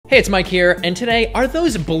Hey, it's Mike here, and today, are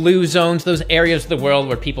those blue zones, those areas of the world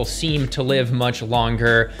where people seem to live much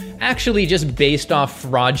longer, actually just based off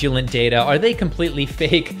fraudulent data? Are they completely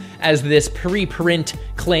fake, as this preprint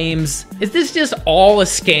claims? Is this just all a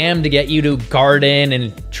scam to get you to garden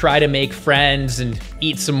and try to make friends and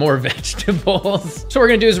eat some more vegetables? So what we're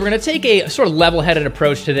gonna do is we're gonna take a sort of level-headed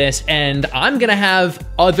approach to this, and I'm gonna have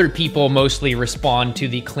other people mostly respond to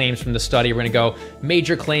the claims from the study. We're gonna go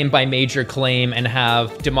major claim by major claim and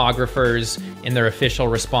have demographers in their official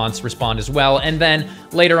response respond as well. And then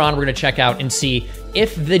later on, we're gonna check out and see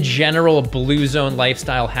if the general blue zone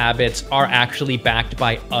lifestyle habits are actually backed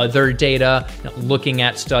by other data, looking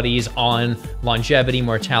at studies on longevity,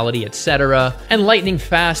 mortality, etc. And lightning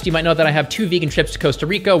fast, you might know that I have 2 vegan trips to Costa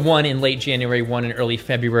Rica, one in late January, one in early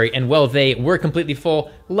February, and well, they were completely full.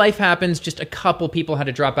 Life happens, just a couple people had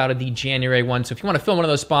to drop out of the January one, so if you want to film one of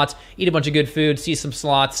those spots, eat a bunch of good food, see some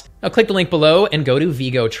slots, now click the link below and go to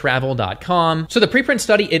vigotravel.com. So the preprint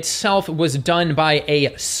study itself was done by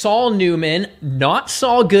a Saul Newman, not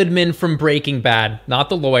Saul Goodman from Breaking Bad, not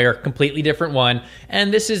the lawyer, completely different one.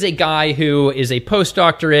 And this is a guy who is a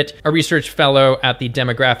postdoctorate, a research fellow at the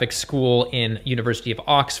demographic school in University of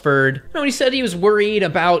Oxford. You know, he said he was worried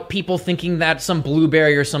about people thinking that some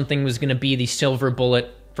blueberry or something was gonna be the silver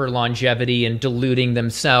bullet for longevity and diluting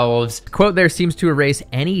themselves. The quote there seems to erase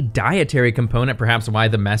any dietary component, perhaps why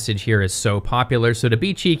the message here is so popular. So to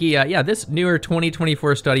be cheeky, yeah, this newer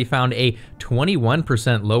 2024 study found a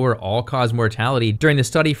 21% lower all-cause mortality during the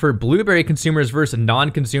study for blueberry consumers versus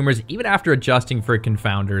non-consumers, even after adjusting for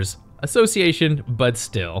confounders. Association, but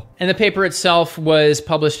still. And the paper itself was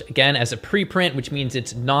published again as a preprint, which means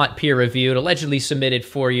it's not peer-reviewed, allegedly submitted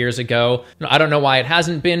 4 years ago. I don't know why it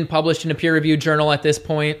hasn't been published in a peer-reviewed journal at this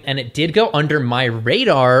point, and it did go under my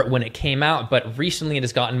radar when it came out, but recently it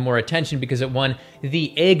has gotten more attention because it won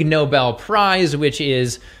the Ig Nobel Prize, which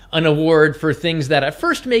is an award for things that at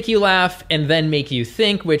first make you laugh and then make you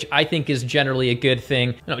think, which I think is generally a good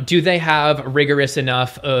thing. Do they have rigorous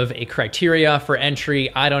enough of a criteria for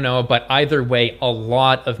entry? I don't know, but either way, a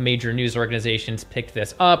lot of major news organizations picked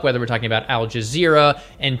this up, whether we're talking about Al Jazeera,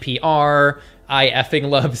 NPR, I effing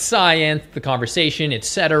love science, The Conversation,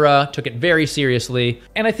 etc. Took it very seriously.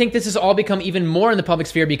 And I think this has all become even more in the public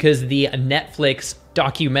sphere because the Netflix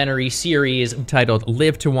documentary series titled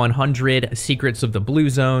Live to 100, Secrets of the Blue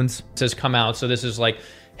Zones has come out. So this is like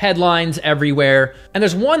headlines everywhere. And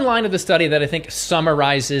there's one line of the study that I think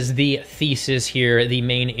summarizes the thesis here, the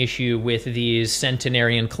main issue with these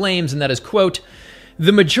centenarian claims, and that is, quote,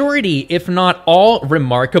 "The majority, if not all,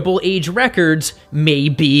 remarkable age records may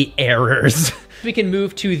be errors." We can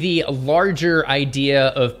move to the larger idea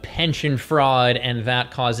of pension fraud and that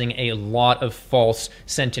causing a lot of false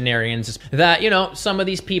centenarians. That, some of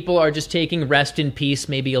these people are just taking rest in peace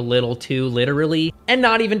maybe a little too literally and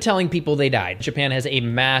not even telling people they died. Japan has a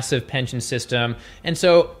massive pension system, and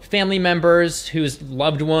so family members whose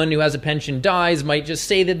loved one who has a pension dies might just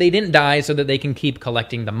say that they didn't die so that they can keep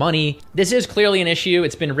collecting the money. This is clearly an issue.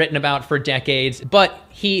 It's been written about for decades, but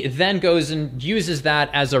he then goes and uses that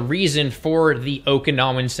as a reason for the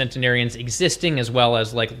Okinawan centenarians existing, as well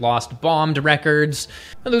as like lost bombed records.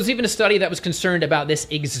 And there was even a study that was concerned about this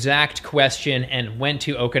exact question and went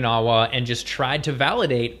to Okinawa and just tried to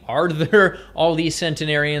validate, are there all these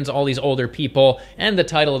centenarians, all these older people? And the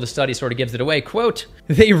title of the study sort of gives it away, quote,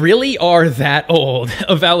 "They really are that old.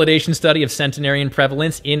 A validation study of centenarian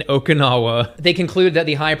prevalence in Okinawa." They conclude that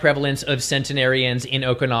the high prevalence of centenarians in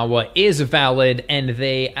Okinawa is valid, and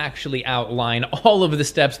they actually outline all of the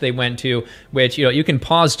steps they went to, which, you can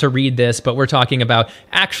pause to read this, but we're talking about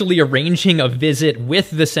actually arranging a visit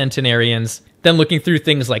with the centenarians, then looking through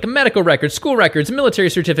things like medical records, school records, military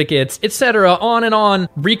certificates, etc., on and on,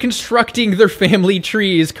 reconstructing their family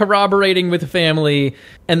trees, corroborating with family,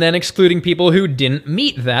 and then excluding people who didn't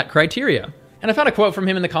meet that criteria. And I found a quote from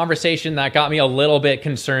him in The Conversation that got me a little bit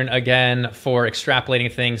concerned again for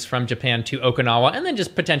extrapolating things from Japan to Okinawa and then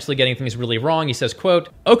just potentially getting things really wrong. He says, quote,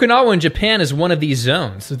 "Okinawa in Japan is one of these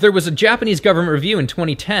zones. There was a Japanese government review in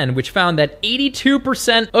 2010 which found that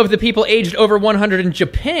 82% of the people aged over 100 in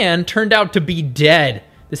Japan turned out to be dead.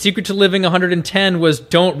 The secret to living 110 was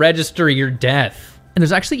don't register your death." And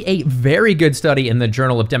there's actually a very good study in the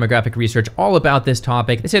Journal of Demographic Research all about this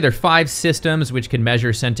topic. They say there are 5 systems which can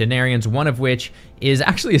measure centenarians, one of which is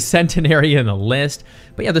actually a centenarian list.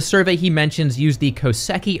 But yeah, the survey he mentions used the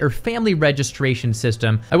Koseki or family registration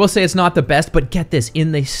system. I will say it's not the best, but get this,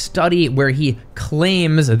 in the study where he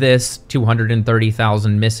claims this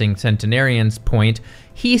 230,000 missing centenarians point,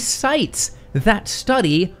 he cites that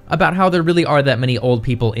study about how there really are that many old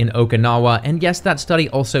people in Okinawa. And yes, that study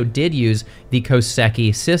also did use the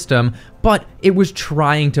Koseki system, but it was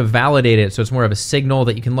trying to validate it, so it's more of a signal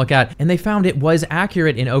that you can look at, and they found it was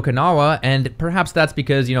accurate in Okinawa, and perhaps that's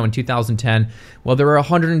because, you know, in 2010, well, there were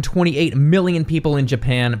 128 million people in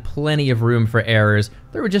Japan, plenty of room for errors.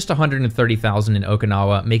 There were just 130,000 in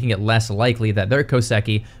Okinawa, making it less likely that their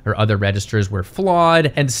koseki or other registers were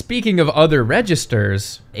flawed. And speaking of other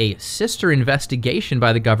registers, a sister investigation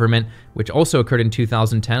by the government, which also occurred in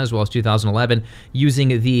 2010 as well as 2011,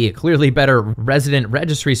 using the clearly better resident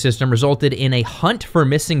registry system, resulted in a hunt for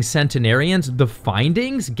missing centenarians. The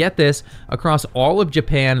findings, get this, across all of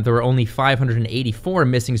Japan, there were only 584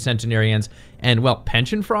 missing centenarians, and, well,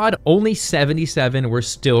 pension fraud, only 77 were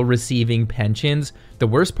still receiving pensions. The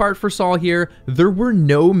worst part for Saul here, there were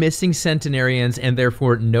no missing centenarians and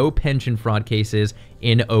therefore no pension fraud cases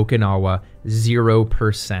in Okinawa,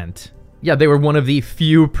 0%. Yeah, they were one of the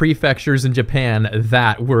few prefectures in Japan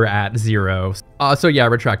that were at 0. So yeah,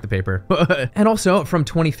 retract the paper. And also, from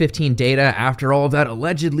 2015 data, after all of that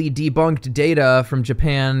allegedly debunked data from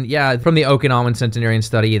Japan, yeah, from the Okinawan Centenarian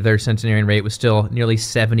study, their centenarian rate was still nearly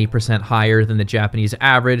 70% higher than the Japanese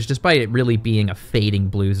average, despite it really being a fading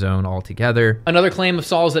blue zone altogether. Another claim of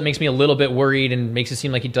Saul's that makes me a little bit worried and makes it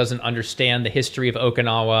seem like he doesn't understand the history of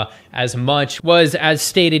Okinawa as much was, as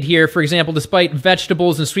stated here, for example, despite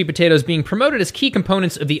vegetables and sweet potatoes being promoted as key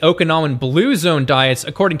components of the Okinawan blue zone diets,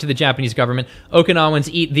 according to the Japanese government, Okinawans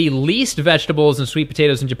eat the least vegetables and sweet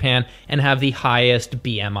potatoes in Japan and have the highest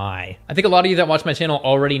BMI. I think a lot of you that watch my channel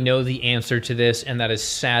already know the answer to this, and that is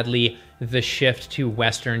sadly the shift to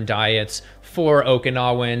Western diets for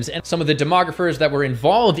Okinawans. And some of the demographers that were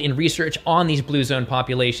involved in research on these blue zone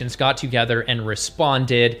populations got together and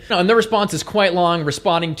responded. And the response is quite long,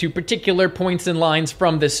 responding to particular points and lines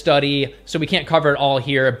from this study, so we can't cover it all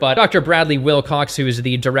here, but Dr. Bradley Wilcox, who is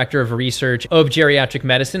the director of research of geriatric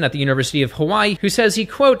medicine at the University of Hawaii, who says he,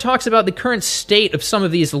 quote, talks about the current state of some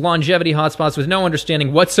of these longevity hotspots with no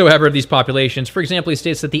understanding whatsoever of these populations. For example, he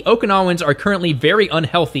states that the Okinawans are currently very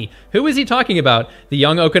unhealthy. Who is he talking about? The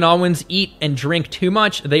young Okinawans eat and drink too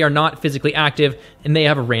much, they are not physically active, and they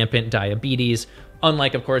have rampant diabetes.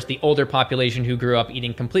 Unlike, of course, the older population who grew up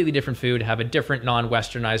eating completely different food, have a different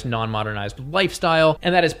non-westernized, non-modernized lifestyle.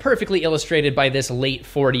 And that is perfectly illustrated by this late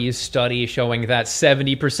 40s study showing that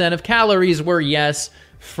 70% of calories were, yes,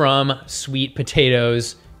 from sweet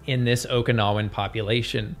potatoes in this Okinawan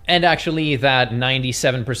population. And actually that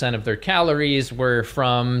 97% of their calories were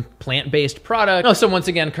from plant-based products. So once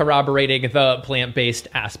again, corroborating the plant-based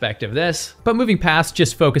aspect of this. But moving past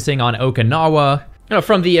just focusing on Okinawa,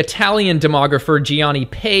 from the Italian demographer Gianni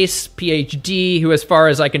Pace, PhD, who as far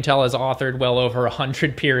as I can tell has authored well over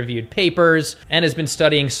 100 peer-reviewed papers and has been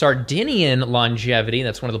studying Sardinian longevity,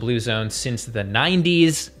 that's one of the blue zones, since the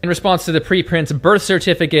 90s. In response to the preprint's birth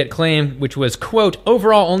certificate claim, which was, quote,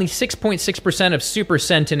 overall only 6.6% of super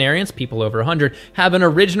centenarians, people over 100, have an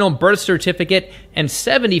original birth certificate, and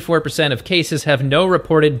 74% of cases have no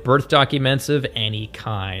reported birth documents of any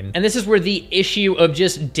kind. And this is where the issue of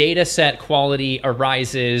just data set quality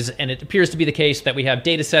arises, and it appears to be the case that we have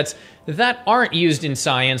data sets that aren't used in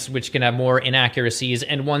science, which can have more inaccuracies,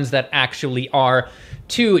 and ones that actually are.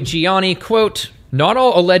 To Gianni, quote, not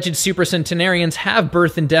all alleged supercentenarians have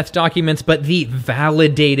birth and death documents, but the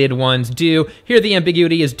validated ones do. Here the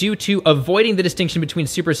ambiguity is due to avoiding the distinction between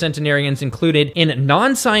supercentenarians included in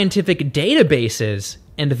non-scientific databases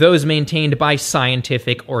and those maintained by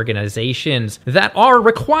scientific organizations that are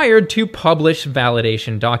required to publish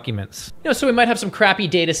validation documents. So we might have some crappy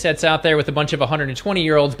data sets out there with a bunch of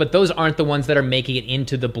 120-year-olds, but those aren't the ones that are making it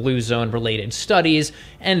into the blue zone related studies.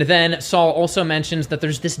 And then Saul also mentions that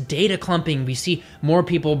there's this data clumping. We see more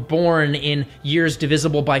people born in years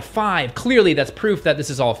divisible by 5. Clearly that's proof that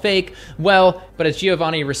this is all fake. Well, but as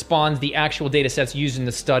Giovanni responds, the actual data sets used in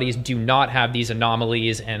the studies do not have these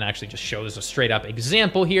anomalies, and actually just shows a straight up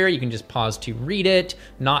example here. You can just pause to read it,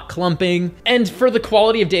 not clumping. And for the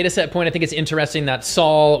quality of data set point, I think it's interesting that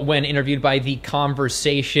Saul, when interviewed by The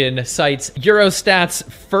Conversation, cites Eurostat's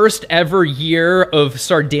first ever year of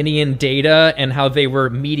Sardinian data and how they were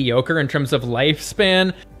mediocre in terms of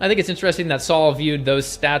lifespan. I think it's interesting that Saul viewed those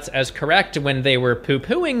stats as correct when they were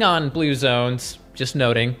poo-pooing on blue zones. Just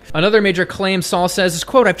noting. Another major claim Saul says is,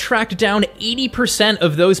 quote, I've tracked down 80%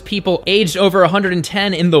 of those people aged over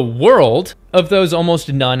 110 in the world. Of those,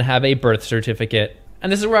 almost none have a birth certificate.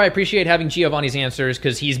 And this is where I appreciate having Giovanni's answers,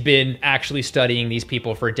 because he's been actually studying these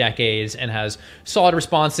people for decades and has solid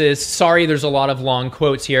responses. Sorry, there's a lot of long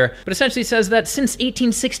quotes here, but essentially says that since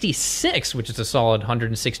 1866, which is a solid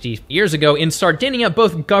 160 years ago, in Sardinia,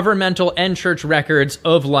 both governmental and church records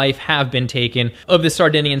of life have been taken. Of the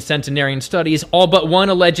Sardinian Centenarian studies, all but one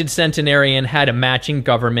alleged centenarian had a matching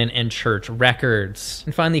government and church records.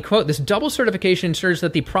 And finally, quote, this double certification ensures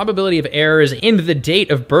that the probability of errors in the date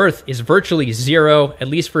of birth is virtually zero. At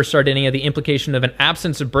least for Sardinia, the implication of an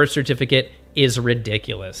absence of birth certificate is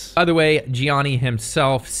ridiculous. By the way, Gianni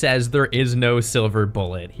himself says there is no silver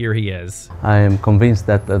bullet. Here he is. I am convinced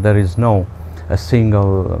that there is no a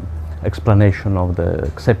single explanation of the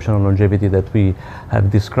exceptional longevity that we have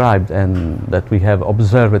described and that we have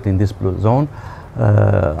observed in this blue zone,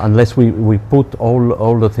 unless we put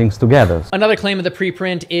all the things together. Another claim of the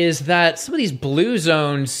preprint is that some of these blue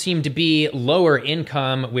zones seem to be lower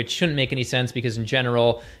income, which shouldn't make any sense because in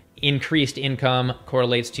general, increased income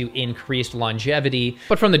correlates to increased longevity.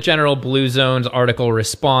 But from the general Blue Zones article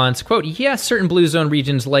response, quote, yes, certain Blue Zone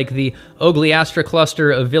regions like the Ogliastra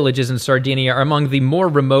cluster of villages in Sardinia are among the more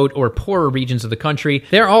remote or poorer regions of the country.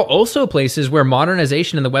 There are also places where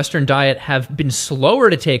modernization and the Western diet have been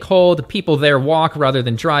slower to take hold. People there walk rather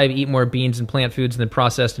than drive, eat more beans and plant foods than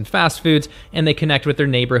processed and fast foods, and they connect with their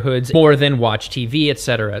neighborhoods more than watch TV,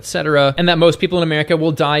 etc., etc. And that most people in America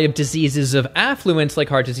will die of diseases of affluence like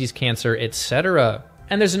heart disease, cancer, etc.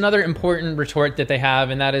 And there's another important retort that they have,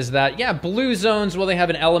 and that is that, yeah, blue zones, well, they have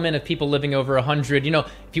an element of people living over 100. You know,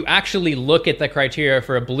 if you actually look at the criteria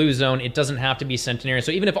for a blue zone, it doesn't have to be centenarian.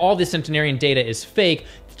 So even if all the centenarian data is fake,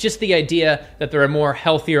 just the idea that there are more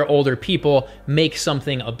healthier, older people makes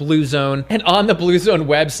something a blue zone. And on the Blue Zone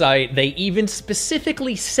website, they even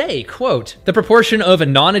specifically say, quote, the proportion of a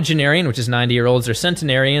nonagenarian, which is 90-year-olds or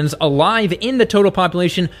centenarians, alive in the total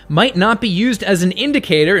population might not be used as an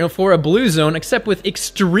indicator for a blue zone, except with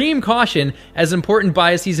extreme caution, as important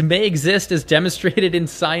biases may exist as demonstrated in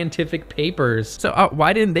scientific papers. So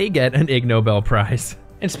why didn't they get an Ig Nobel Prize?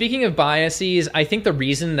 And speaking of biases, I think the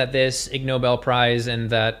reason that this Ig Nobel Prize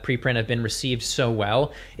and that preprint have been received so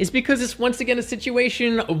well is because it's once again a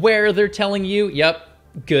situation where they're telling you, yep,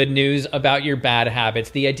 good news about your bad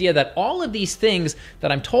habits. The idea that all of these things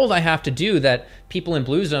that I'm told I have to do that people in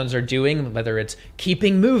blue zones are doing, whether it's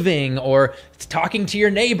keeping moving or talking to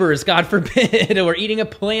your neighbors, God forbid, or eating a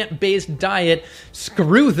plant-based diet,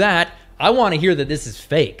 screw that. I want to hear that this is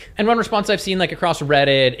fake. And one response I've seen like across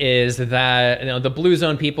Reddit is that, you know, the blue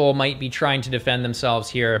zone people might be trying to defend themselves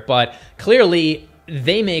here, but clearly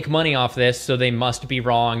they make money off this, so they must be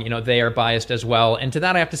wrong. You know, they are biased as well. And to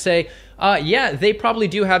that I have to say, yeah, they probably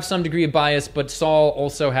do have some degree of bias, but Saul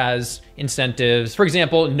also has incentives. For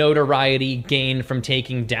example, notoriety gained from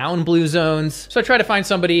taking down blue zones. So I try to find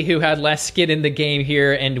somebody who had less skin in the game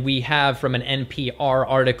here, and we have from an NPR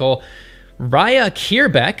article, Raya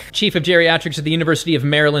Kierbeck, chief of geriatrics at the University of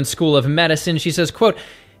Maryland School of Medicine. She says, quote,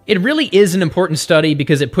 it really is an important study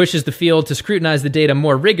because it pushes the field to scrutinize the data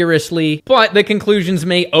more rigorously, but the conclusions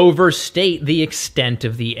may overstate the extent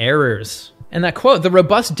of the errors. And that quote, the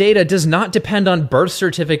robust data does not depend on birth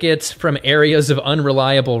certificates from areas of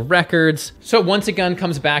unreliable records. So once again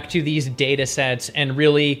comes back to these data sets and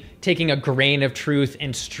really taking a grain of truth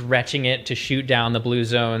and stretching it to shoot down the blue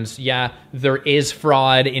zones. Yeah, there is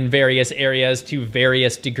fraud in various areas to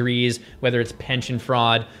various degrees, whether it's pension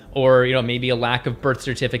fraud or, you know, maybe a lack of birth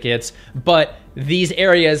certificates, but these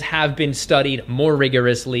areas have been studied more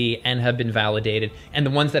rigorously and have been validated. And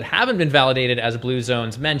the ones that haven't been validated as blue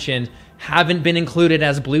zones mentioned haven't been included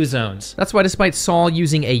as blue zones. That's why despite Saul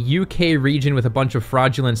using a UK region with a bunch of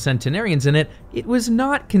fraudulent centenarians in it, it was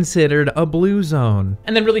not considered a blue zone.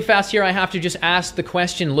 And then really fast here, I have to just ask the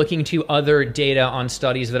question, looking to other data on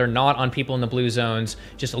studies that are not on people in the blue zones,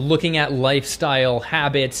 just looking at lifestyle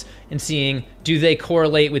habits and seeing, do they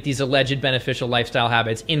correlate with these alleged beneficial lifestyle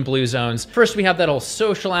habits in blue zones? First, we have that whole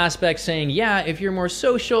social aspect saying, yeah, if you're more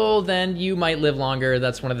social, then you might live longer.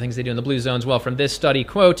 That's one of the things they do in the blue zones. Well, from this study,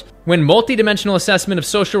 quote, when multidimensional assessment of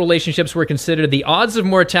social relationships were considered, the odds of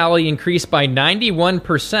mortality increased by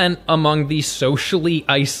 91% among the socially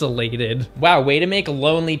isolated. Wow, way to make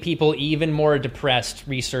lonely people even more depressed,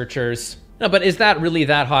 researchers. No, but is that really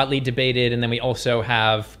that hotly debated? And then we also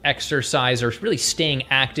have exercise or really staying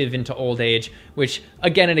active into old age, which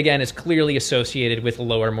again and again is clearly associated with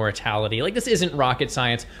lower mortality. Like, this isn't rocket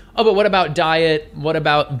science. Oh, but what about diet? What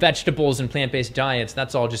about vegetables and plant-based diets?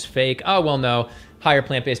 That's all just fake. Oh, well, no. Higher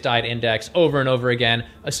plant-based diet index over and over again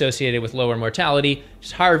associated with lower mortality.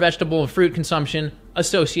 Just higher vegetable and fruit consumption,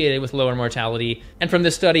 associated with lower mortality. And from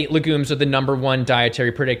this study, legumes are the #1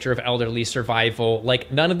 dietary predictor of elderly survival.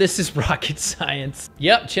 Like, none of this is rocket science.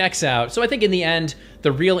 Yep, checks out. So I think in the end,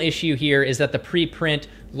 the real issue here is that the preprint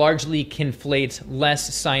largely conflates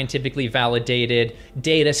less scientifically validated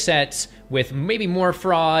data sets with maybe more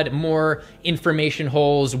fraud, more information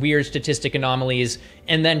holes, weird statistic anomalies,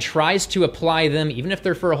 and then tries to apply them, even if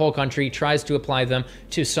they're for a whole country, tries to apply them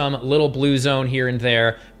to some little blue zone here and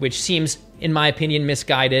there, which seems, in my opinion,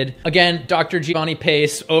 misguided. Again, Dr. Giovanni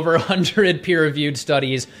Pace, over 100 peer-reviewed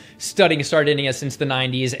studies, studying Sardinia since the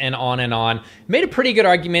 90s and on, made a pretty good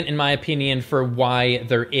argument, in my opinion, for why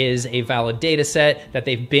there is a valid data set, that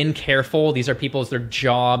they've been careful. These are people, it's their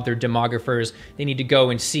job, they're demographers. They need to go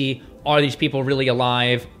and see, are these people really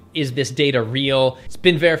alive? Is this data real? It's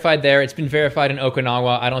been verified there. It's been verified in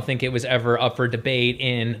Okinawa. I don't think it was ever up for debate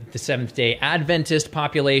in the Seventh-day Adventist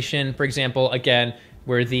population, for example, again,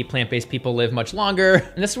 where the plant-based people live much longer.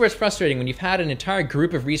 And this is where it's frustrating when you've had an entire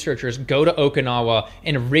group of researchers go to Okinawa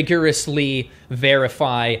and rigorously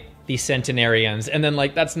verify the Centenarians, and then,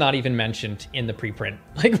 like, that's not even mentioned in the preprint.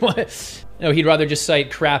 Like, what? No, he'd rather just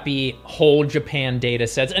cite crappy whole Japan data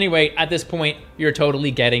sets. Anyway, at this point, you're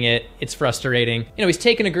totally getting it. It's frustrating. You know, he's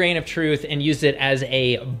taken a grain of truth and used it as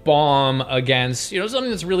a bomb against, you know,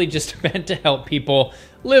 something that's really just meant to help people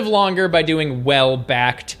live longer by doing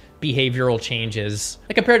well-backed behavioral changes.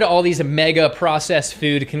 Like, compared to all these mega processed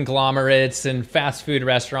food conglomerates and fast food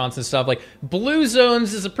restaurants and stuff, like, blue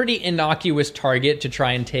zones is a pretty innocuous target to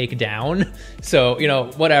try and take down. So, you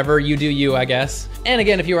know, whatever, you do you, I guess. And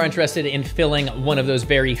again, if you are interested in filling one of those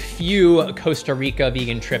very few Costa Rica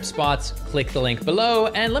vegan trip spots, click the link below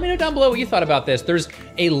and let me know down below what you thought about this. There's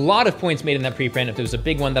a lot of points made in that preprint. If there was a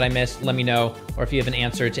big one that I missed, let me know. Or if you have an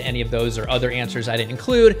answer to any of those or other answers I didn't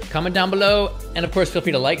include, comment down below. And of course, feel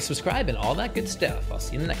free to like, subscribe, and all that good stuff. I'll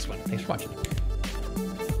see you in the next one. Thanks for watching.